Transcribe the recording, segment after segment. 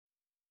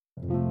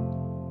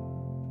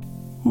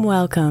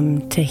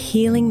Welcome to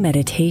Healing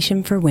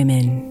Meditation for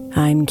Women.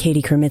 I'm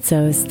Katie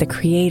Krimitsos, the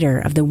creator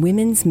of the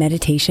Women's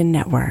Meditation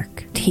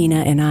Network.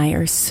 Tina and I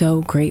are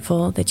so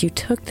grateful that you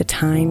took the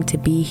time to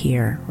be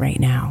here right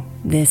now.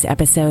 This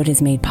episode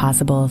is made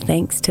possible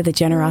thanks to the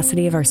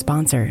generosity of our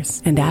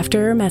sponsors. And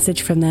after a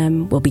message from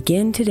them, we'll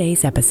begin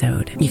today's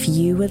episode. If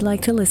you would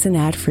like to listen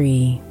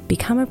ad-free,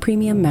 become a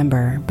premium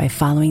member by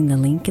following the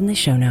link in the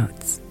show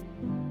notes.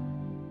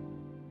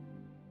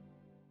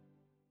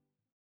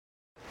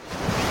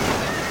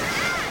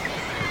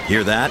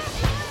 Hear that?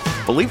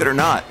 Believe it or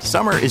not,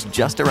 summer is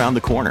just around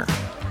the corner.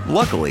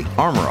 Luckily,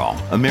 Armor All,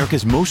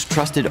 America's most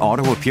trusted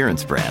auto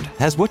appearance brand,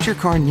 has what your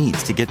car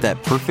needs to get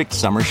that perfect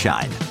summer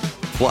shine.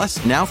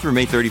 Plus, now through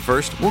May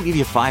 31st, we'll give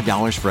you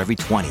 $5 for every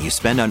 $20 you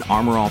spend on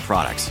Armor All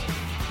products.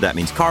 That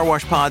means car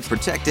wash pods,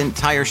 protectant,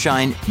 tire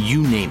shine,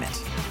 you name it.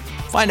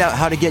 Find out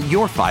how to get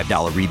your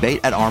 $5 rebate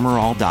at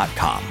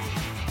armorall.com.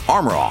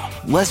 Armor All,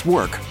 less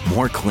work,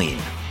 more clean.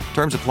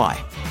 Terms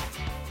apply.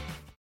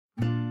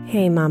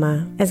 Hey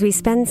Mama, as we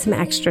spend some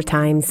extra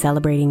time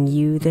celebrating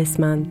you this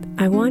month,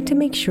 I want to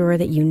make sure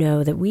that you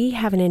know that we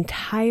have an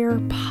entire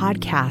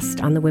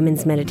podcast on the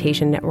Women's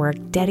Meditation Network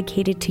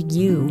dedicated to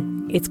you.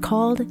 It's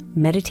called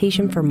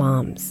Meditation for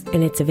Moms,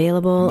 and it's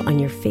available on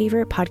your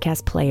favorite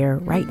podcast player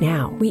right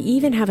now. We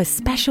even have a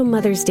special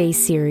Mother's Day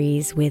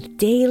series with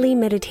daily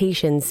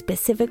meditations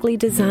specifically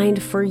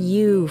designed for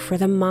you, for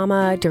the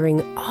mama,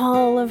 during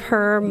all of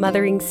her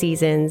mothering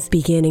seasons,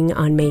 beginning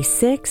on May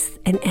 6th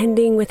and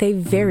ending with a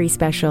very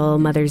special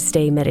Mother's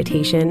Day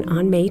meditation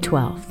on May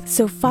 12th.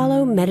 So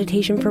follow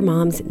Meditation for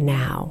Moms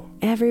now,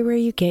 everywhere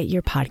you get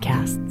your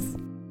podcasts.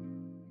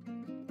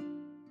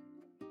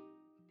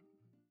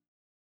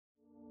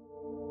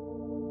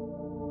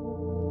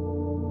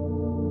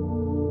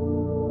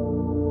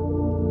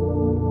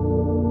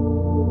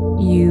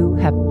 You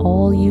have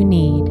all you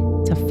need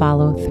to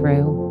follow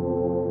through.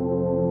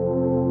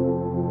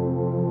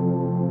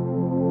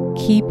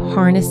 Keep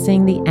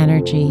harnessing the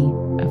energy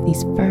of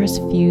these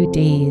first few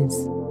days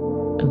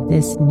of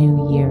this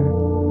new year.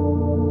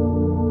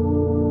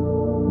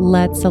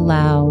 Let's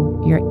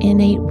allow your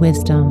innate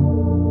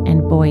wisdom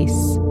and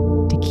voice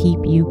to keep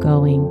you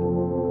going.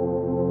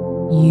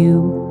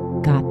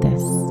 You got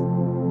this.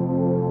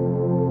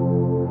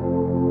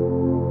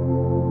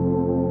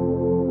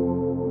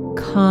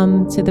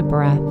 Come to the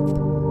breath.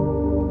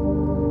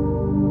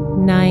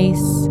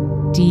 Nice,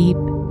 deep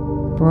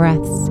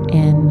breaths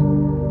in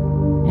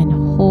and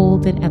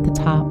hold it at the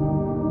top.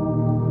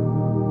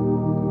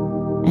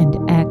 And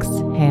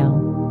exhale.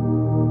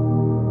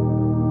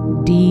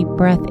 Deep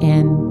breath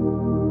in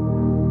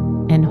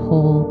and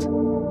hold.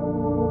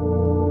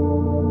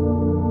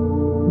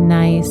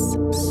 Nice,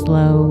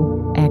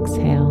 slow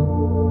exhale.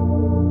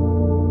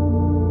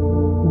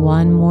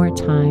 One more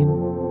time.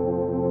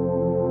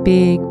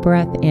 Big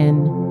breath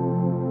in,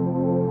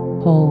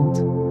 hold,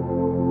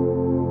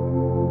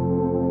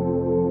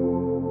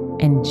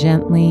 and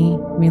gently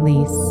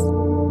release.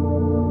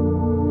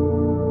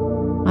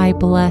 I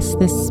bless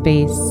this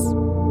space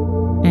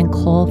and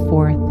call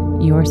forth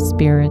your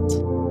spirit,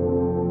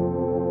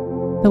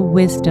 the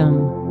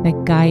wisdom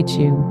that guides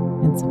you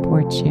and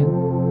supports you,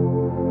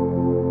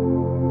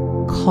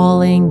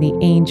 calling the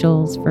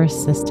angels for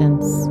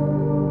assistance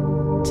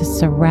to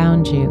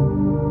surround you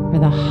for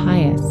the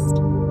highest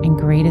and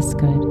greatest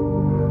good.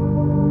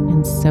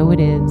 And so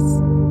it is,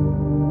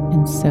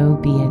 and so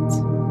be it.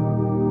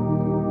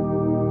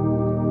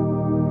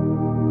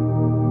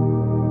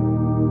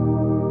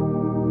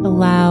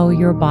 Allow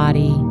your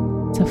body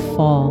to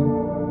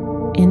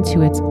fall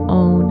into its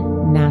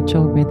own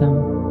natural rhythm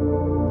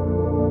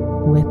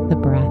with the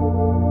breath.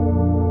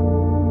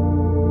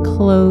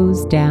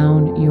 Close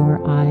down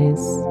your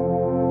eyes.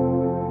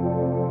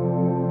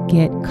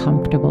 Get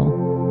comfortable.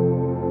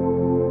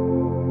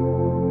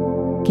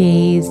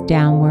 Gaze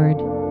downward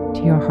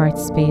to your heart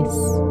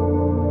space.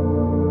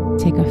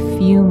 Take a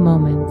few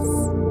moments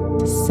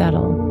to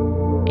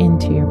settle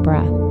into your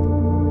breath.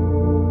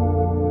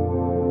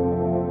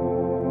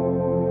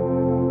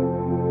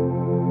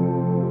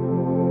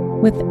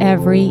 With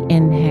every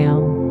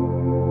inhale,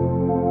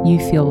 you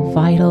feel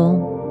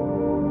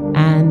vital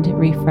and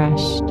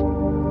refreshed.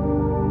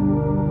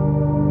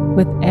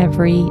 With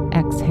every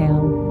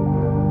exhale,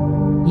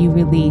 you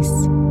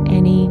release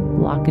any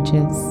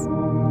blockages.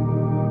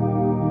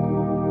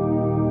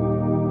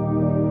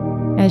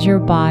 As your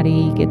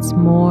body gets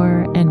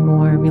more and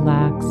more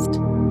relaxed,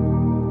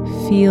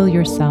 feel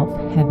yourself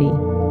heavy.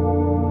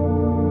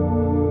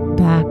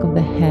 Back of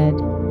the head,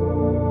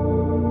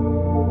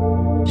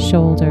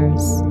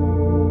 shoulders,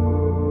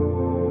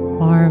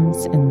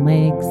 arms and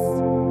legs,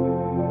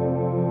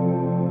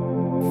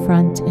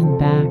 front and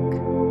back,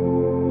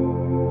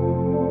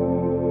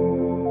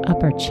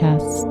 upper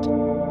chest,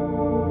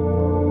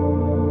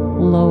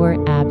 lower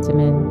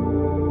abdomen,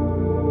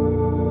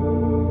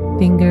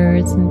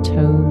 fingers and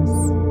toes.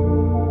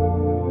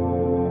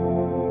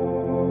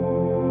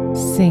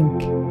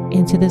 Sink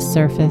into the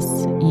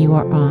surface you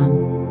are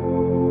on.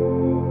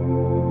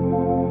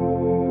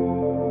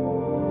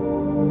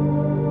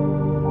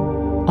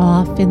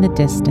 Off in the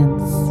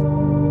distance,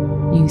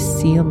 you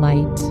see a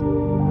light,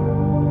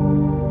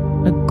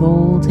 a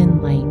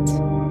golden light,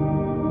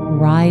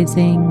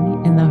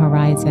 rising in the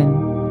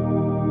horizon.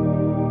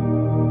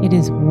 It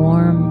is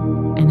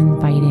warm and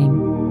inviting.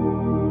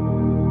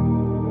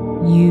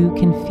 You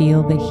can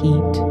feel the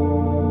heat.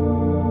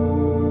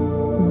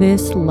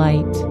 This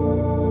light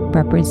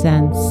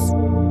represents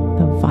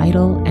the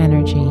vital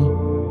energy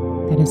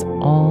that is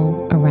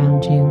all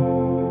around you.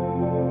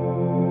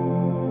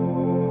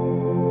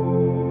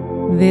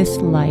 This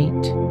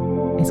light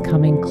is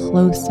coming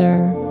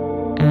closer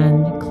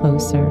and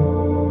closer.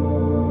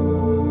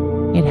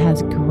 It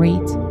has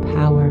great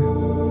power.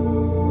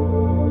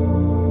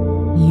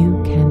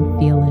 You can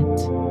feel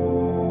it.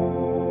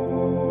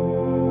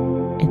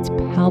 It's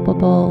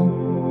palpable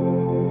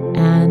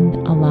and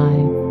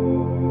alive.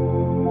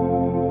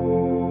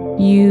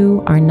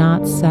 You are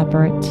not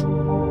separate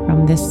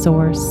from this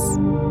source.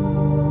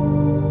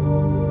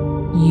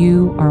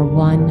 You are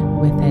one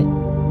with it.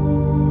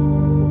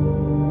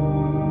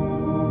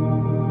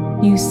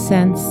 You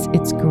sense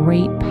its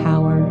great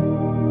power,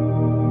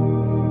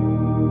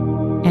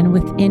 and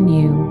within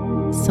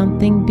you,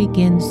 something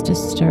begins to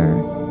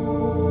stir,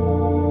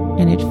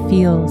 and it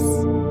feels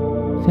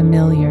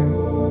familiar.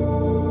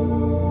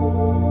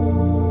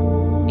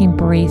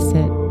 Embrace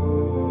it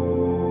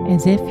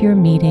as if you're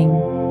meeting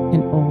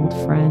an old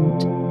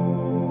friend.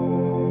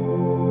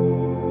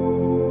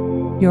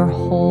 Your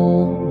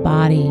whole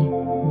body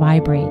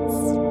vibrates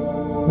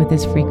with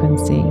this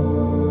frequency.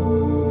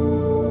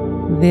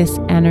 This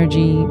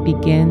energy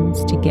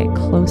begins to get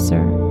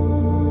closer.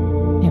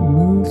 It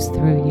moves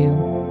through you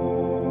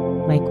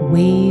like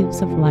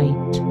waves of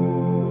light.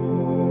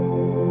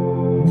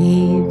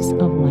 Waves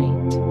of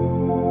light.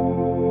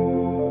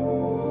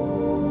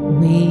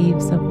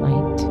 Waves of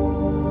light.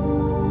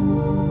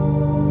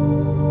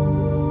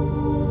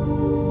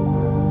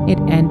 It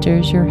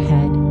enters your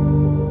head,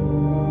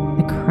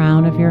 the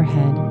crown of your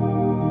head.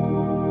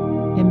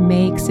 It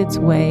makes its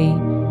way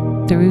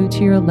through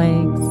to your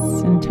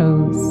legs and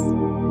toes.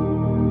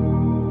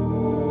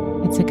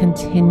 It's a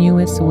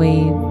continuous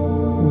wave,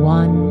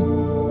 one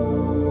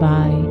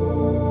by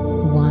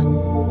one.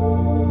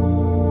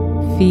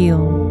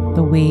 Feel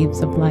the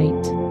waves of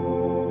light.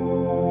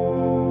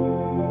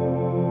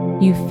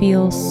 You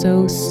feel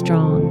so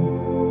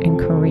strong and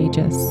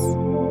courageous.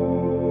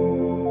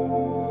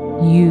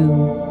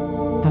 You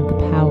have the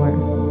power.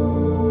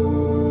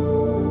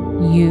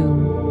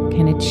 You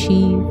can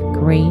achieve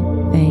great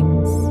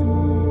things.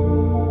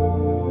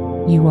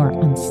 You are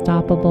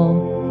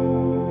unstoppable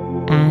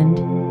and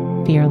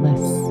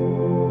fearless.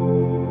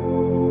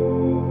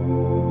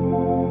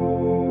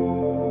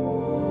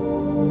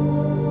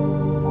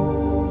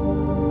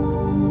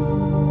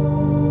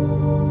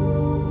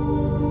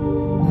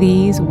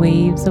 These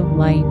waves of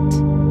light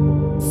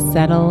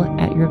settle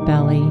at your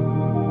belly.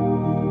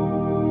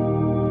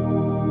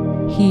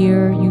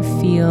 Here you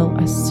feel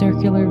a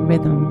circular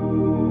rhythm,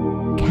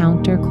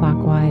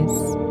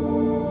 counterclockwise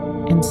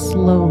and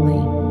slowly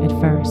at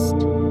first.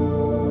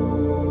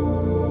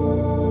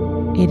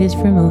 It is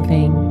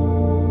removing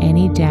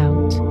any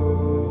doubt,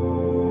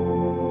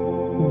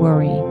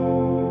 worry,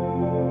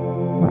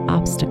 or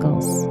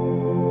obstacles.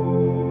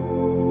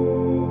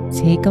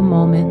 Take a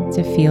moment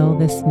to feel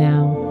this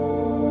now.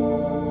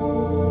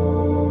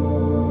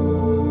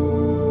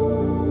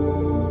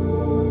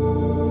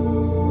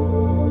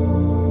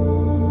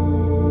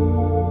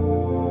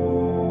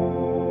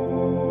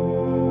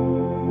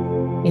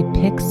 It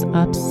picks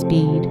up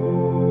speed,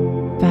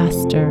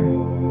 faster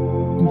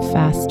and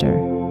faster.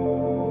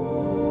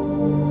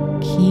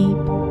 Keep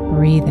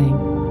breathing.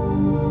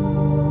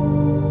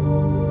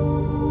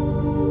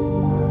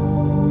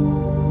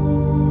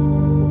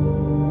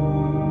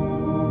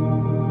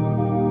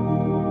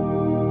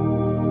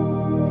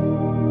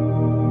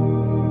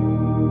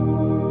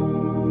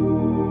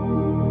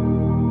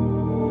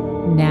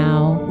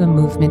 Now the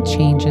movement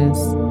changes.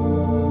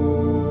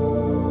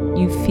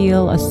 You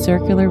feel a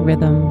circular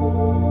rhythm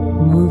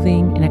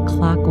moving in a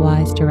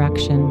clockwise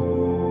direction.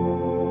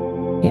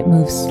 It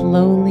moves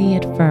slowly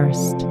at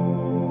first.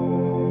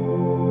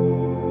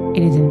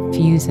 It is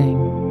infusing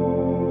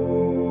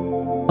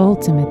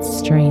ultimate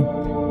strength,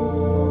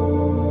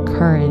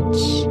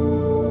 courage,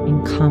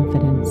 and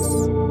confidence.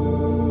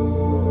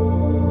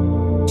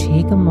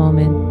 Take a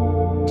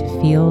moment to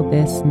feel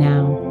this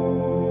now.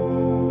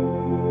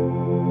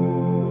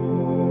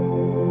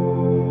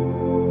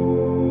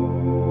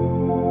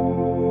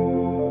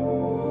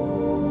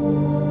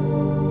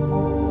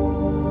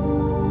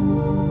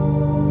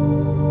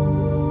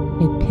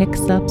 It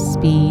picks up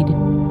speed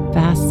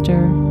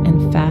faster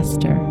and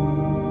faster.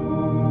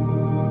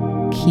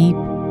 Keep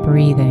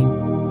breathing.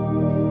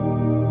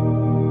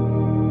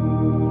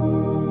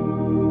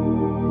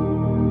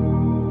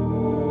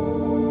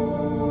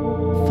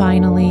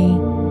 Finally,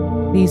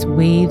 these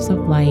waves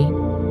of light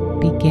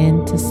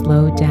begin to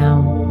slow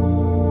down.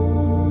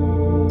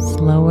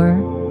 Slower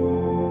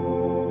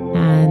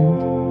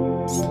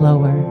and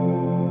slower.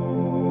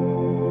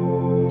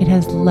 It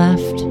has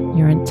left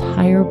your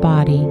entire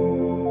body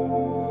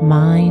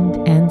mind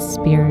and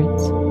spirit,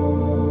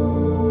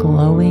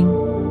 glowing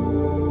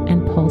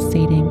and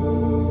pulsating.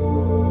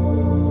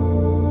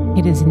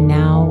 It is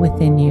now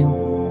within you,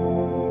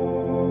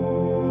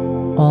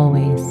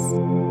 always.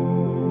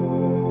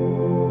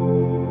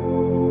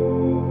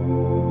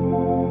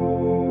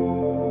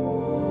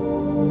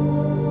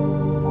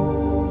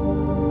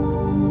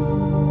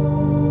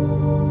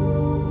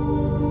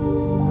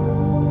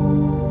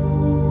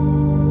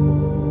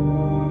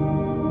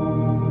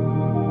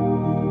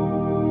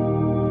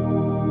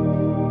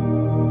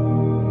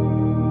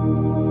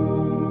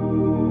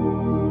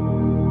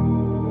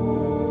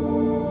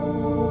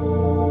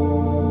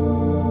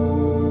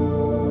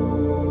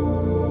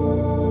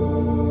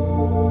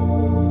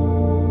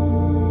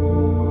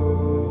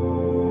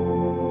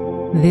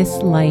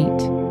 This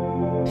light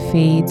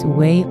fades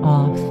way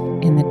off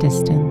in the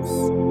distance,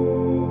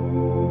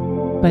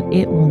 but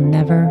it will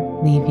never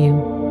leave you.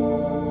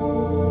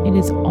 It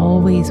is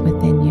always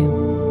within you,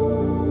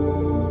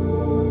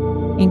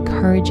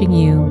 encouraging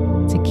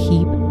you to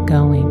keep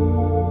going.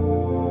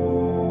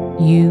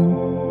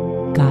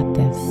 You got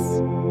this.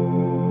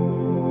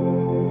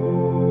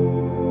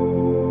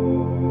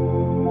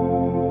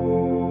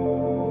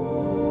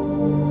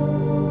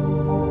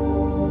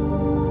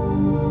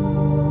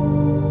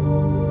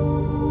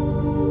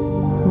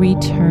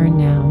 Return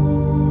now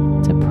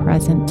to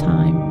present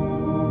time.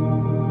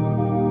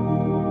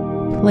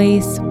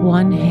 Place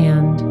one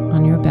hand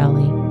on your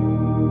belly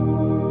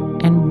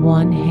and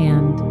one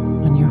hand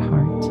on your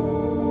heart.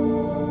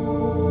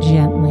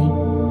 Gently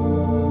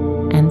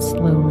and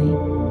slowly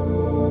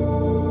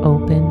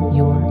open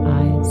your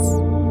eyes.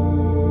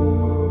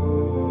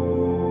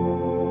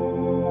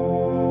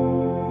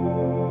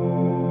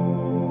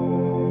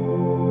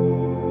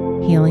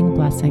 Healing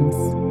blessings.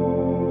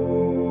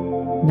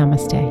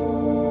 Namaste.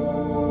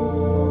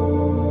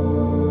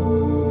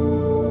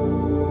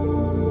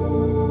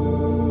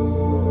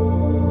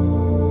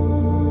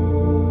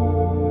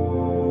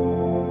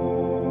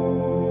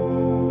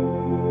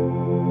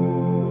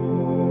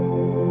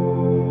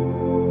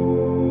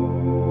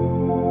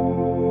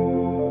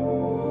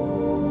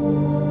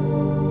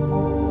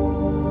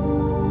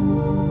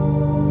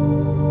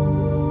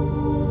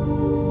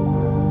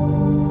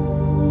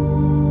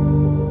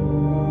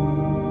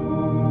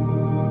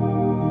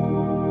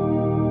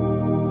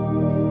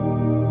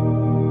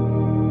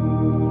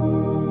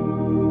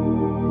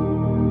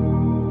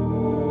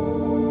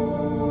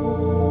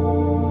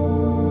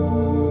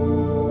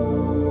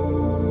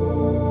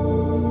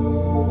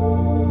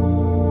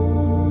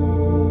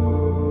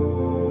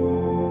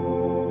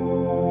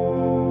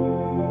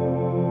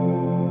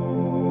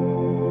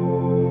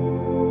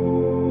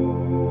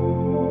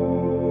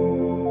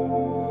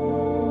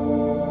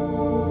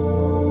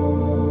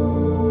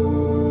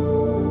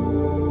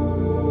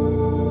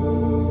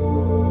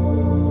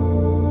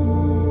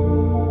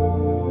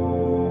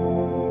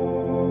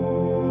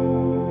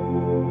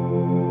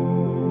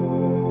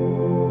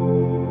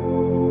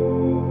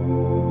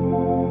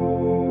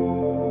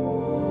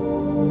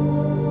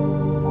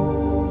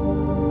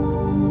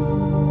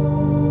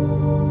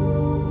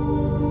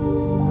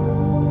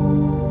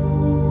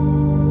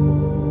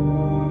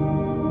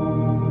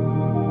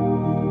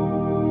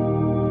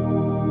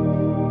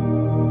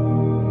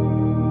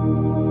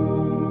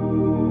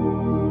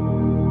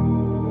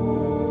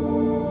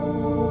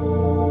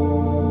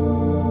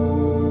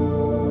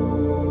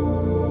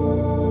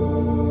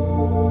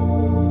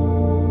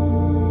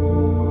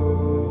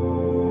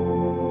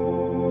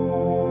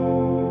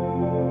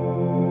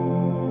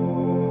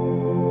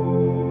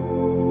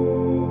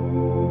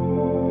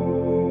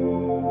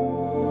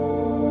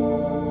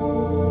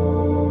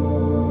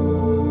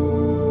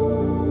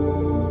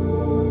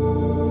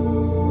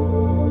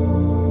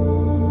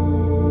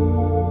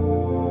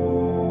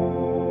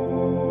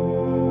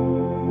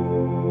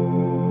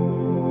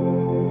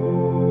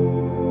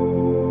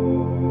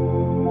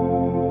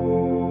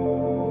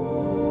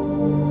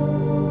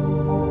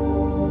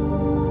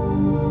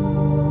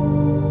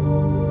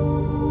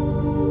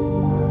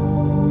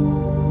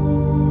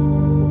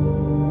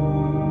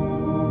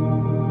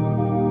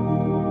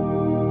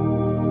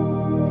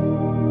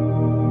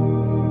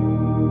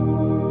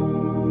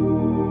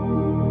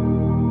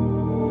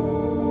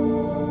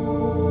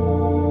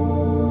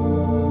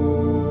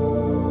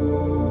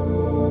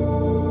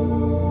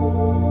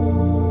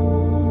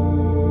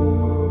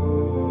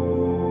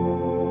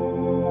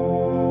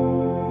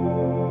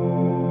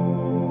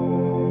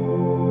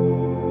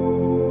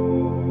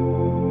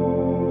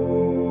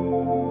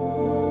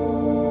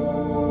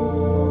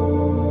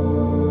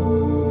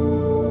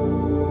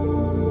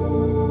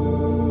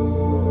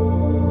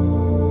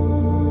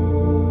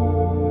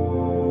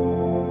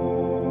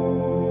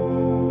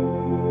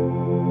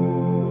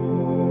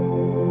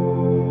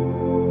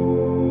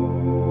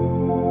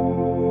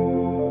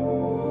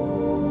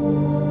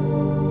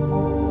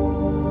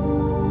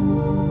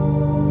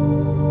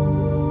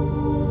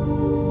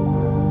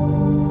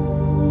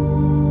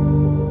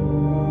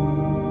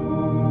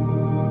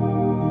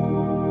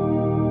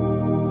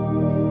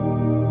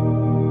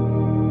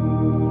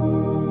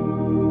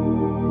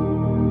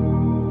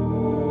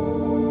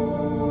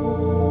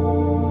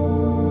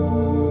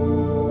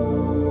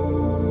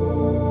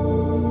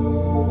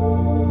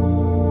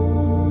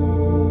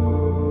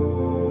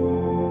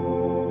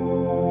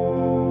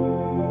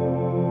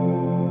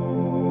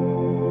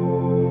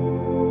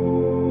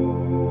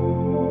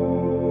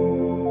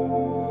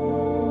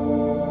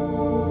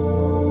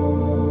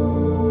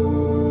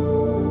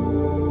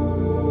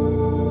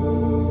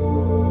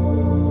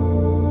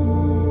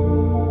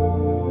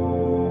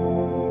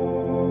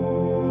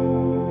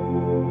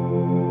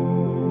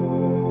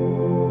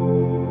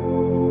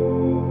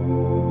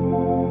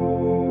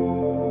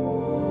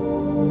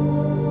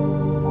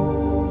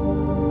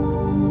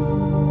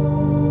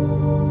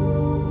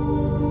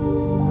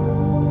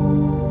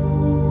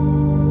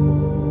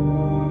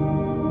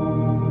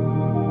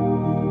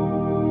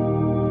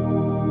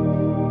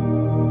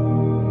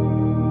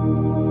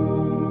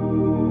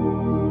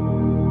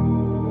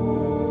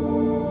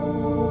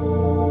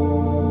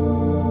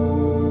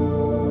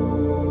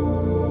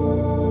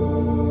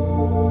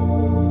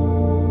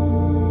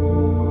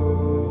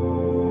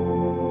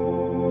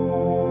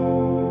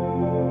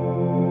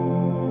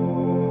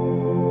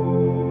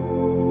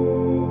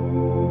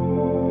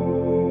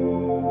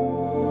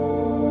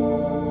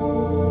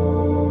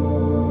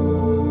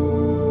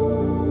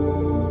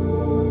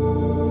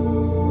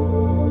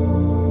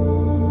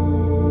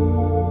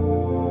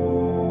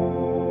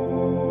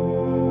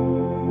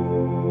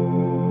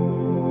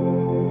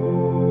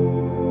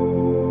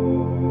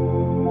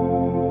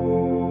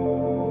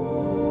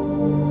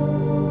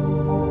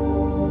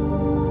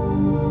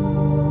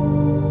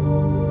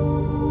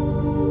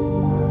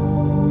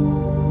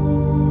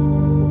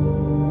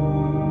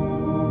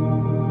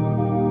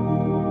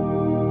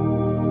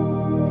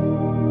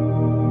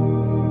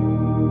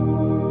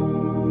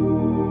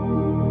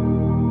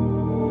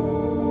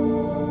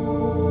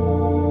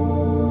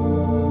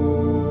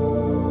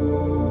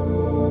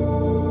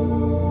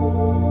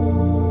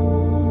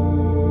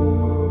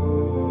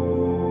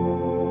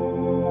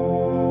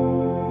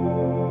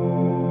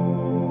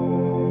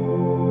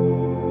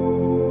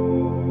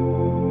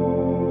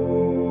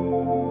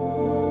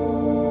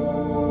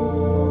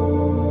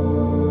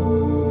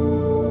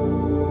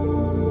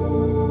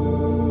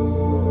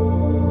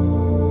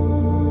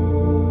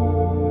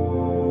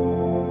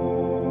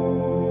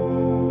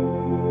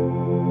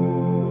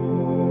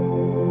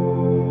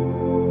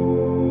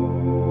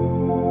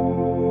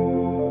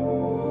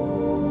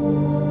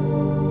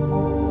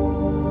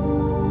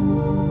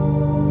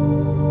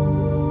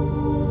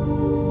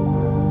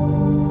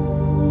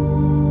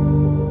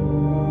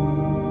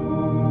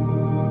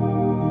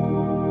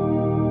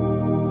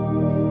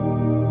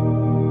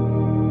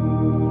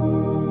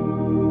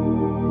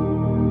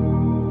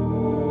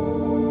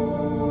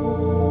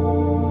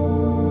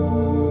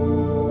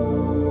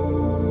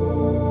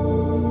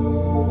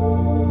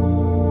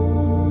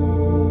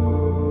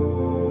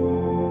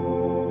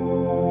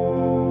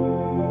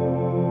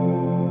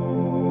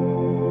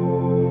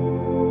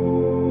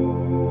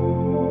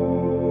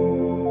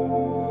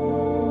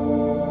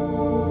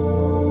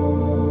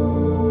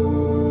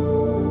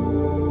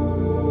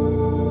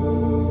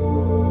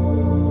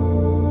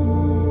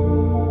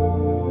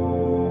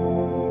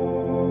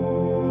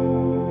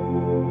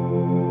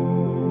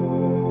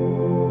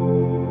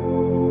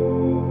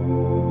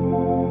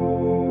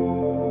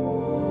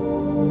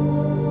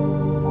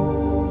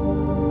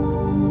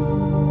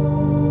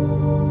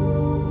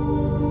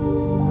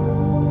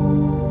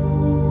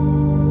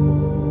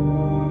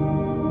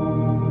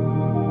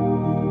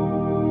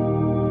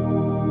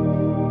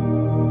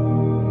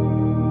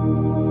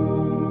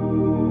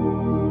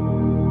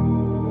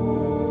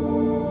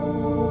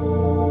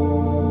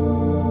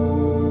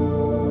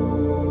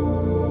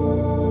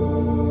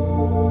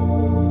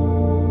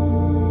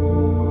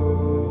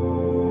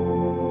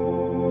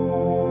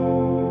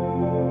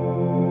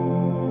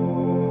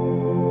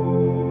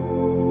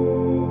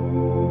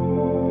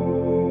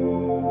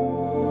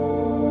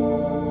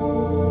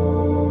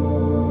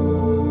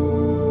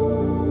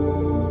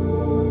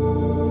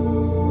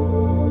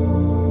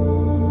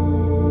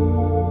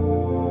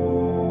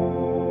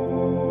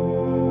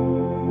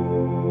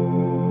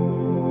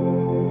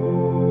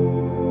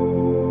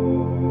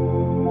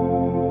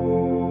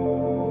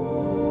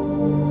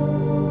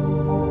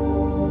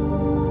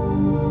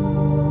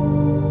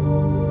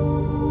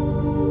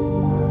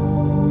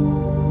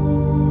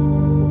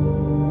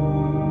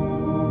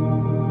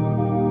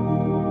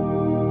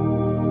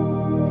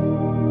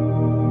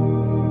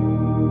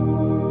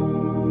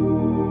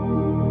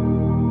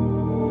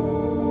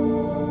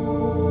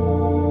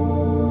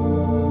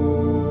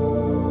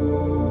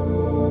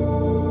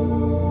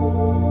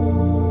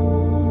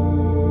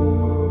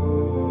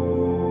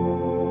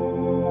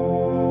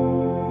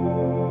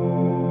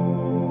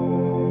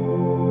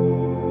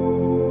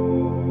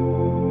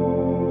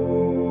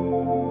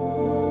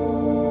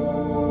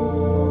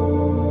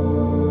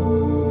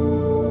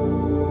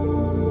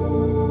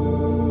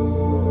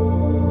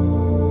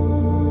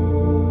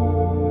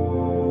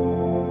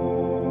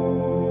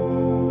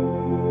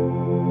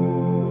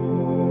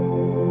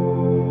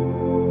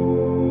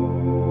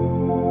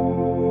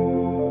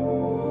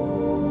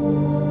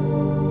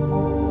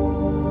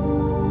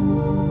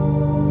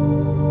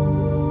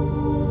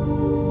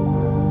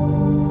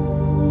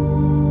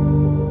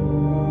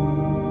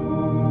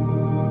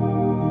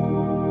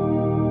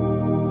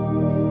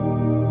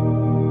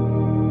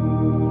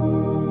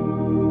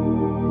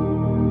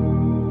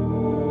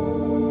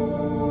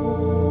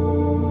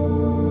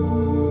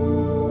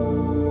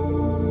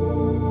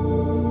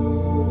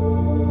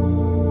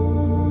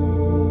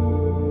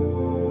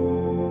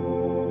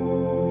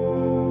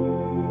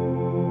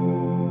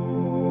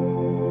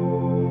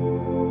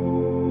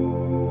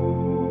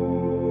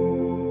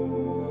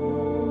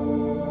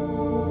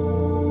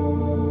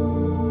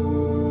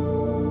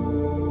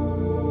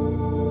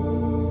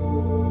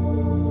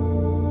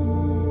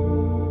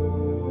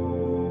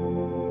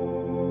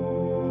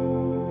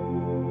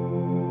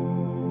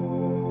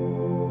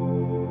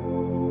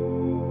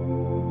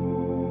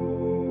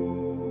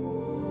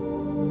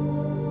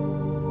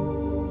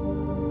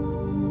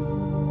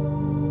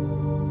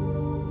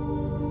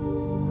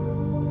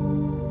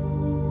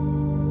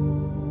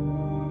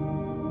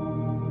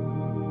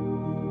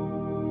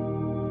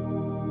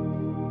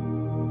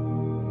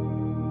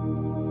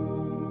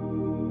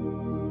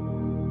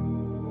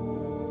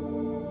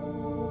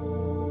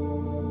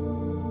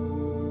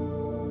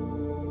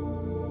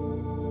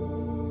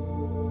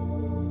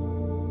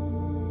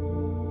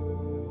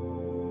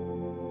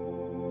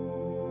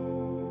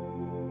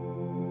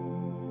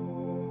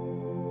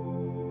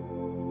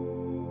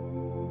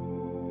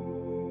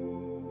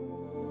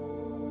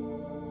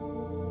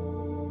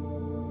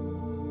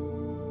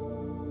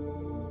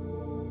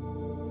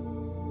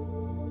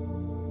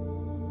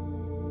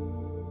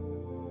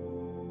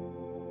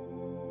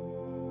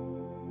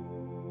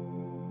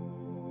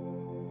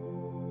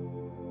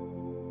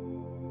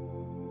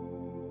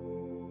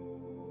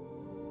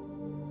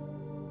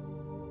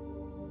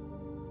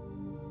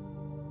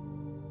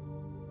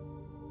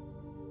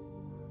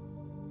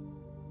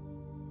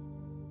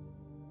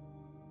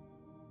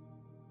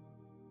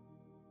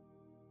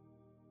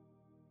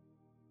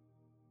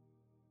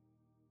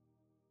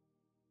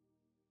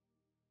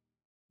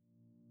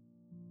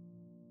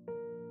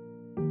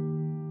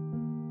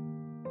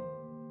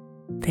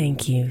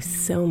 Thank you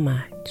so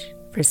much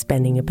for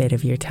spending a bit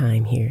of your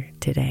time here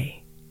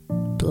today.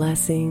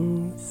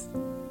 Blessings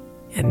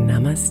and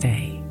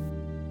namaste.